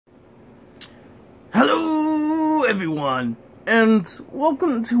Hello everyone, and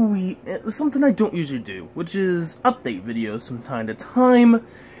welcome to something I don't usually do, which is update videos from time to time.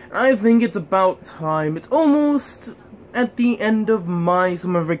 I think it's about time. It's almost at the end of my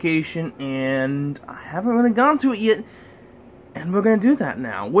summer vacation, and I haven't really gone to it yet, and we're gonna do that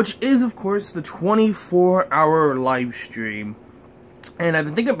now, which is, of course, the 24-hour live stream. And I've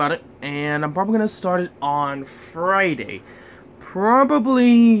been thinking about it, and I'm probably gonna start it on Friday.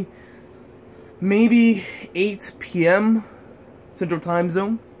 Probably maybe 8 p.m. Central Time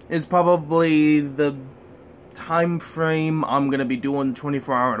Zone is probably the time frame I'm gonna be doing the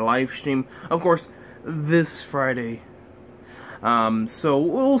 24-hour live stream. Of course, this Friday. So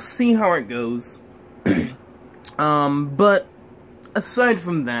we'll see how it goes. But aside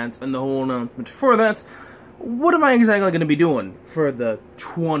from that and the whole announcement for that, what am I exactly gonna be doing for the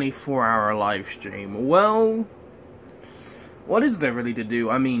 24-hour live stream? Well, what is there really to do?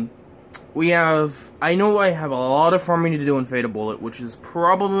 I mean, I know I have a lot of farming to do in Fate of Bullet, which is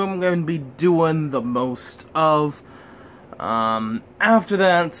probably what I'm going to be doing the most of. After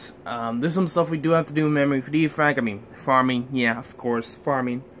that, there's some stuff we do have to do in Memory for Defrag. I mean, farming, yeah, of course,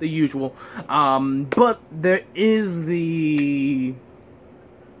 farming, the usual. But there is the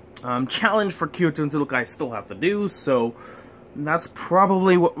challenge for Kyoto and Zulukai I still have to do, so that's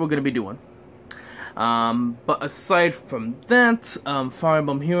probably what we're going to be doing. But aside from that, Fire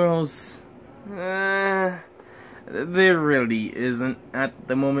Emblem Heroes, there really isn't at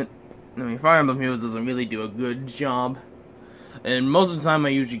the moment. I mean, Fire Emblem Heroes doesn't really do a good job, and most of the time I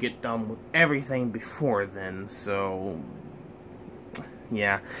usually get done with everything before then, so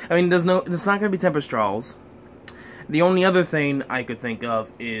yeah. I mean, it's not gonna be Tempest Trials. The only other thing I could think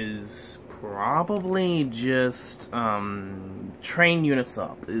of is probably just train units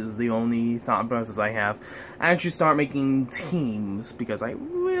up is the only thought process I have. I actually start making teams, because I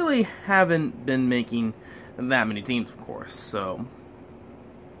really haven't been making that many teams, of course, so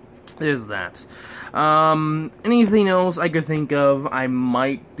there's that. Anything else I could think of, I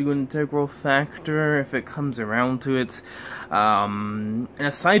might do an Integral Factor if it comes around to it. And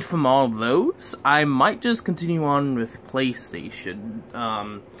aside from all of those, I might just continue on with PlayStation.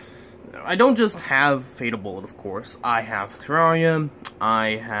 I don't just have Fate of Bullet, of course. I have Terraria,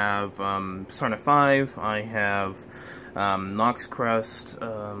 I have Persona 5, I have Nox Crest,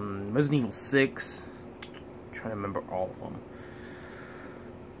 Resident Evil 6. I'm trying to remember all of them.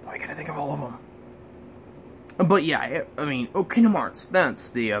 Why can't I think of all of them? But yeah, I mean, Kingdom Hearts,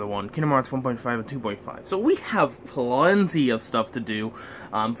 that's the other one. Kingdom Hearts 1.5 and 2.5. So we have plenty of stuff to do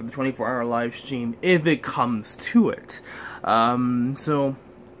for the 24-hour live stream, if it comes to it. So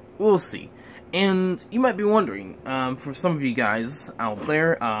we'll see. And you might be wondering, for some of you guys out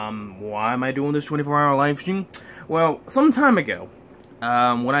there, why am I doing this 24-hour live stream? Well, some time ago,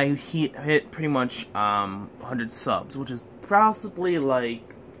 when I hit pretty much 100 subs, which is possibly like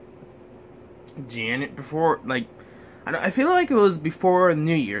I feel like it was before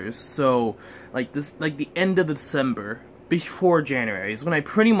New Year's, so like the end of December, before January, is when I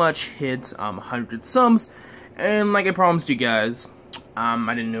pretty much hit 100 subs, and like I promised you guys, I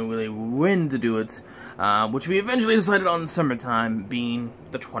didn't know really when to do it, which we eventually decided on summertime, being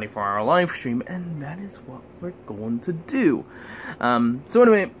the 24-hour live stream, and that is what we're going to do. So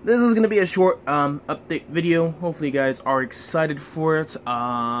anyway, this is going to be a short update video. Hopefully you guys are excited for it,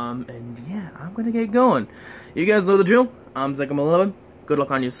 and yeah, I'm going to get going. You guys know the drill. I'm Zekam11. Good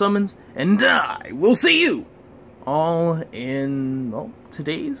luck on your summons, and I will see you all in, well,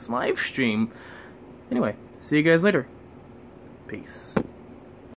 today's live stream. Anyway, see you guys later. Peace.